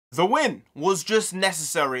The win was just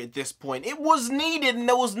necessary at this point. It was needed, and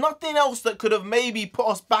there was nothing else that could have maybe put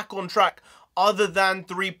us back on track other than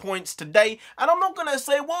 3 points today. And I'm not going to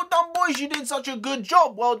say, well done boys, you did such a good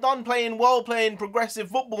job, well done playing progressive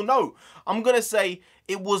football. No, I'm going to say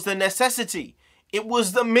it was the necessity. It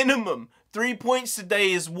was the minimum. 3 points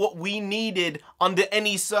today is what we needed under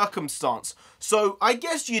any circumstance. So I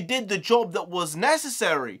guess you did the job that was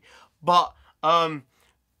necessary, but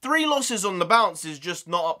 3 losses on the bounce is just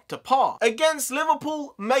not up to par. Against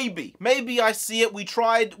Liverpool, maybe. Maybe I see it. We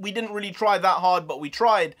tried. We didn't really try that hard, but we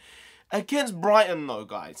tried. Against Brighton, though,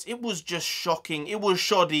 guys, it was just shocking. It was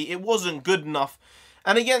shoddy. It wasn't good enough.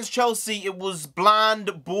 And against Chelsea, it was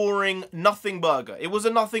bland, boring, nothing burger. It was a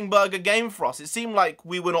nothing burger game for us. It seemed like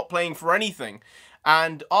we were not playing for anything.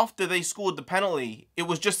 And after they scored the penalty, it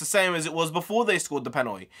was just the same as it was before they scored the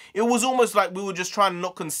penalty. It was almost like we were just trying to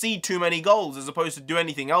not concede too many goals as opposed to do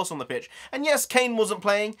anything else on the pitch. And yes, Kane wasn't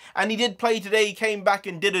playing, and he did play today. He came back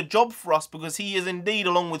and did a job for us because he is indeed,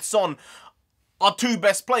 along with Son, our 2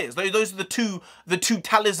 best players. Those are the two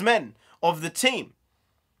talismen of the team.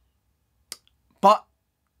 But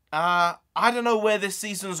I don't know where this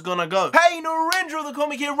season's gonna go. Hey,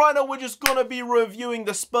 NarendraTheComic here. Right now, we're just gonna be reviewing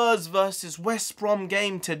the Spurs versus West Brom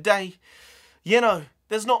game today. You know,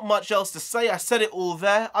 there's not much else to say. I said it all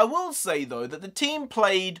there. I will say, though, that the team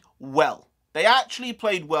played well. They actually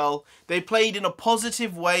played well. They played in a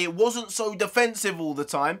positive way. It wasn't so defensive all the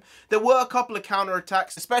time. There were a couple of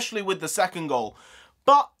counter-attacks, especially with the second goal.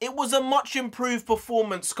 But it was a much improved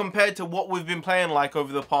performance compared to what we've been playing like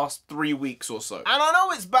over the past 3 weeks or so. And I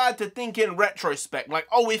know it's bad to think in retrospect, like,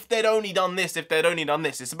 oh, if they'd only done this, if they'd only done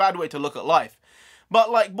this. It's a bad way to look at life. But,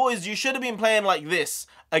 like, boys, you should have been playing like this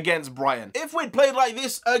against Brighton. If we'd played like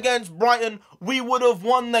this against Brighton, we would have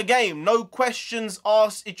won the game. No questions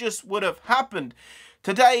asked. It just would have happened.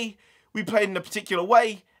 Today, we played in a particular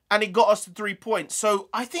way, and it got us to 3 points. So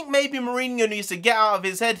I think maybe Mourinho needs to get out of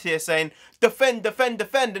his head here saying, defend, defend,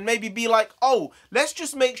 defend, and maybe be like, oh, let's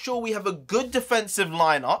just make sure we have a good defensive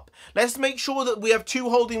lineup. Let's make sure that we have 2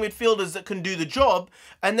 holding midfielders that can do the job,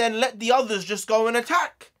 and then let the others just go and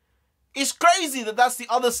attack. It's crazy that that's the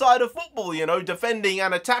other side of football, you know, defending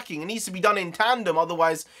and attacking. It needs to be done in tandem.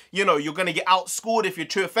 Otherwise, you know, you're going to get outscored if you're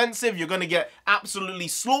too offensive. You're going to get absolutely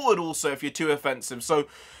slaughtered also if you're too offensive. So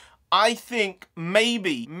I think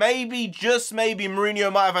maybe, just maybe,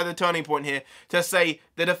 Mourinho might have had a turning point here to say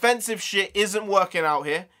the defensive shit isn't working out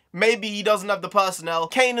here. Maybe he doesn't have the personnel.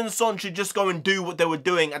 Kane and Son should just go and do what they were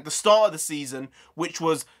doing at the start of the season, which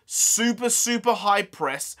was super, super high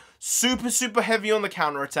press, super, super heavy on the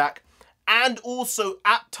counter-attack, and also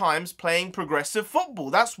at times playing progressive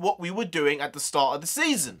football. That's what we were doing at the start of the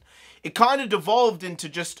season. It kind of devolved into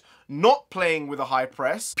just not playing with a high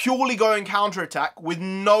press, purely going counter-attack with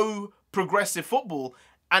no progressive football,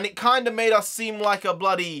 and it kind of made us seem like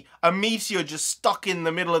a meteor just stuck in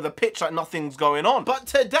the middle of the pitch like nothing's going on. But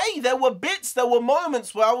today there were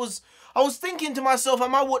moments where I was thinking to myself,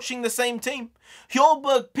 am I watching the same team?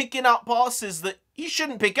 Hjorberg picking out passes that he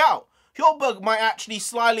shouldn't pick out. Hjorberg might actually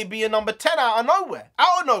slyly be a number 10 out of nowhere.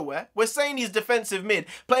 Out of nowhere. We're saying he's defensive mid,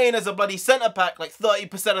 playing as a bloody centre-back like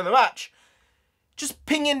 30% of the match. Just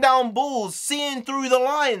pinging down balls, seeing through the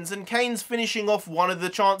lines, and Kane's finishing off one of the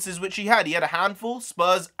chances which he had. He had a handful.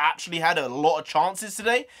 Spurs actually had a lot of chances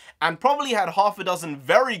today, and probably had half a dozen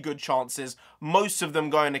very good chances, most of them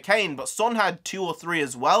going to Kane, but Son had 2 or 3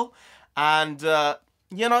 as well. And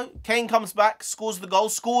you know, Kane comes back, scores the goal,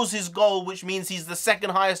 scores his goal, which means he's the 2nd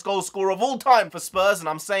highest goal scorer of all time for Spurs, and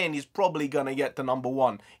I'm saying he's probably going to get to number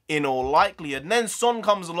 1 in all likelihood. And then Son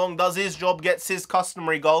comes along, does his job, gets his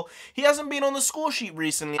customary goal. He hasn't been on the score sheet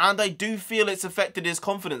recently, and I do feel it's affected his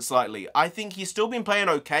confidence slightly. I think he's still been playing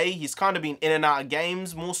okay. He's kind of been in and out of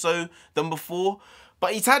games more so than before,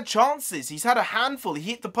 but he's had chances. He's had a handful.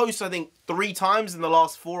 He hit the post, I think, 3 times in the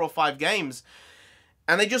last 4 or 5 games.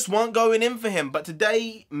 And they just weren't going in for him. But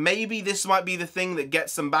today, maybe this might be the thing that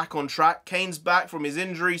gets them back on track. Kane's back from his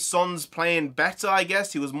injury. Son's playing better, I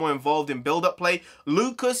guess. He was more involved in build-up play.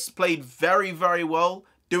 Lucas played very, very well,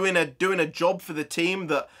 doing a job for the team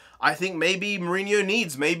that I think maybe Mourinho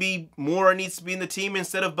needs. Maybe Moura needs to be in the team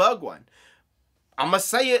instead of Bergwijn. I must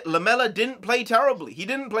say it, Lamela didn't play terribly. He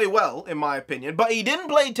didn't play well, in my opinion, but he didn't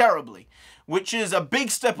play terribly, which is a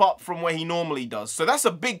big step up from where he normally does. So that's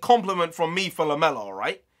a big compliment from me for Lamela, all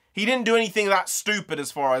right? He didn't do anything that stupid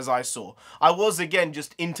as far as I saw. I was, again,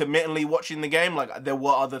 just intermittently watching the game, like there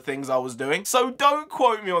were other things I was doing. So don't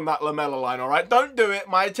quote me on that Lamela line, all right? Don't do it.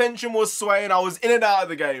 My attention was swaying. I was in and out of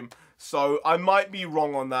the game. So I might be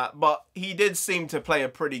wrong on that, but he did seem to play a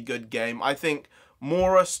pretty good game. I think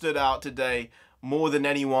Moura stood out today. more than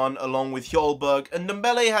anyone, along with Hjulberg. And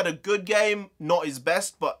Dembele had a good game, not his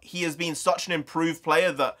best, but he has been such an improved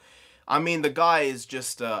player that, I mean, the guy is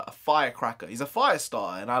just a firecracker. He's a fire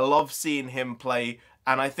starter, and I love seeing him play.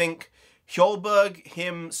 And I think Hjulberg,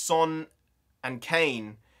 him, Son, and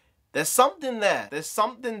Kane, there's something there. There's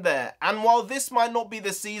something there. And while this might not be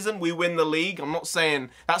the season we win the league, I'm not saying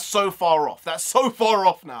that's so far off. That's so far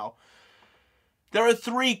off now. There are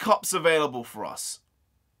 3 cups available for us.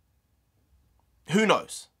 Who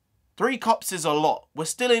knows? 3 cups is a lot. We're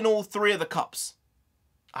still in all 3 of the cups.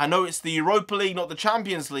 I know it's the Europa League, not the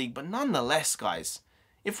Champions League, but nonetheless, guys,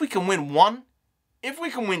 if we can win 1, if we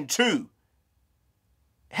can win 2,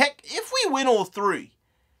 heck, if we win all 3,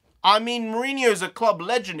 I mean, Mourinho's a club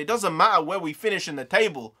legend. It doesn't matter where we finish in the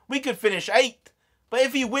table. We could finish 8th. But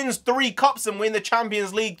if he wins 3 cups and win the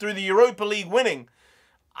Champions League through the Europa League winning,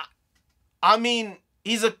 I mean,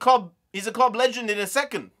 he's a club legend in a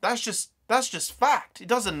second. That's just fact. It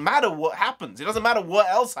doesn't matter what happens. It doesn't matter what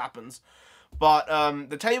else happens. But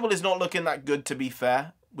the table is not looking that good, to be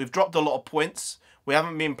fair. We've dropped a lot of points. We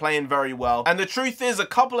haven't been playing very well. And the truth is, a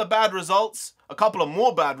couple of bad results, a couple of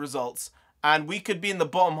more bad results, and we could be in the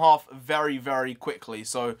bottom half very, very quickly.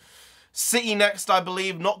 So, City next, I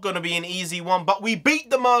believe. Not going to be an easy one. But we beat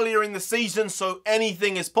them earlier in the season, so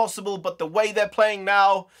anything is possible. But the way they're playing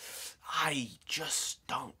now, I just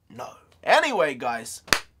don't know. Anyway, guys,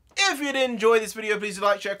 if you did enjoy this video, please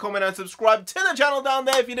like, share, comment, and subscribe to the channel down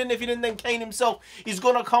there. If you didn't, then Kane himself is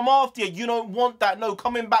going to come after you. You don't want that. No,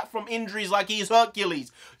 coming back from injuries like he's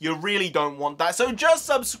Hercules. You really don't want that. So just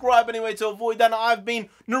subscribe anyway to avoid that. I've been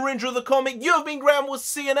NarendraTheComic. You've been Graham. We'll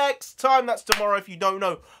see you next time. That's tomorrow if you don't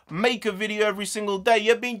know. Make a video every single day.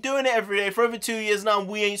 You've been doing it every day for over 2 years now, and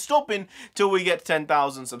we ain't stopping till we get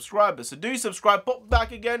 10,000 subscribers. So do subscribe. Pop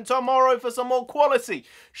back again tomorrow for some more quality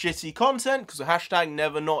shitty content, because the hashtag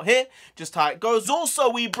never not here. Just how it goes. Also,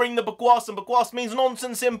 we bring the bakwas, and bakwas means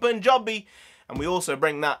nonsense in Punjabi. And we also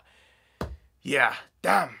bring that, yeah,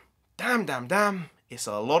 damn. It's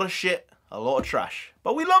a lot of shit, a lot of trash.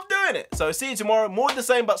 But we love doing it. So see you tomorrow. More of the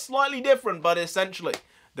same, but slightly different, but essentially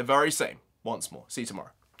the very same. Once more. See you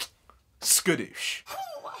tomorrow. Skadoosh.